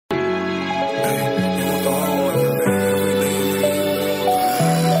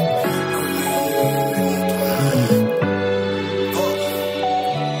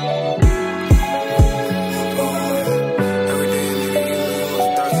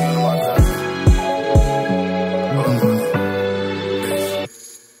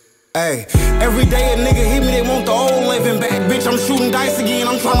day a nigga hit me, they want the old living back. Bitch, I'm shooting dice again,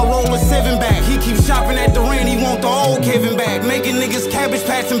 I'm tryna roll a 7 back. He keeps shopping at the rent, he want the old Kevin back. Making niggas cabbage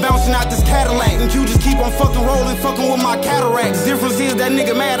patch and bouncing out this Cadillac. And you just keep on fucking rolling, fucking with my cataracts. Difference is that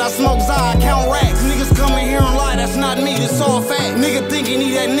nigga mad, I smoke Zai, I count racks. Niggas come in here and lie, that's not me, this all fact. Nigga thinking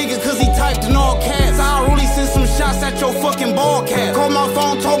he that nigga cause he typed in all caps. I'll really send some shots at your fucking ball cap. Call my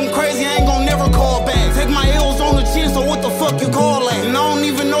phone, talking crazy, I ain't gon' never call back. Take my L's on the chin, so what the fuck you call that? And I don't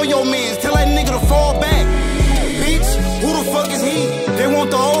even know your mans, tell that nigga to fall back. Bitch, who the fuck is he? They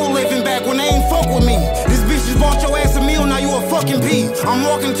want the old living back when they ain't fuck with me. This bitch just bought your ass a meal, now you a fucking P. I'm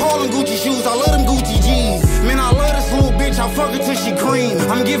walking tall in Gucci shoes, I love them Gucci G's. Man, I love this little bitch, I fuck her till she cream.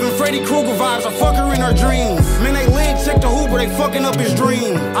 I'm giving Freddy Krueger vibes, I fuck her in her dreams. Man, they leg check the Hoover, they fucking up his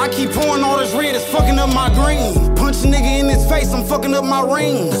dream. I keep pouring all this red, it's fucking up my green. Punch a nigga in his face, I'm fucking up my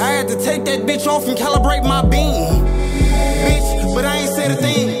rings. I had to take that bitch off and calibrate my beam. Bitch, but I ain't said a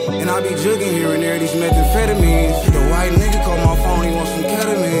thing. And I be jugging here and there these methamphetamines. The white nigga called my phone, he wants some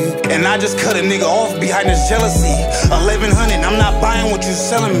ketamine. And I just cut a nigga off behind his jealousy. 1100, I'm not buying what you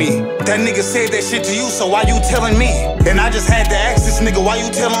selling me. That nigga said that shit to you, so why you telling me? And I just had to ask this nigga, why you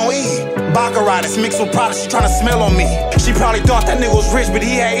telling E? Baccarat, it's mixed with product, she tryna smell on me. She probably thought that nigga was rich, but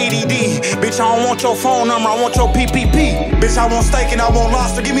he had ADD. Bitch, I don't want your phone number, I want your PPP. Bitch, I want steak and I want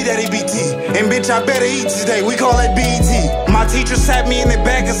lobster, give me that EBT. And bitch, I better eat today, we call that BET. My teacher sat me in the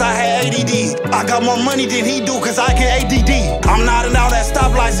back cause I had ADD. I got more money than he do cause I get ADD. I'm nodding out at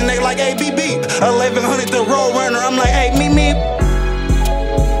stoplights and they like ABB. 1100 the road runner, I'm like, hey, meep.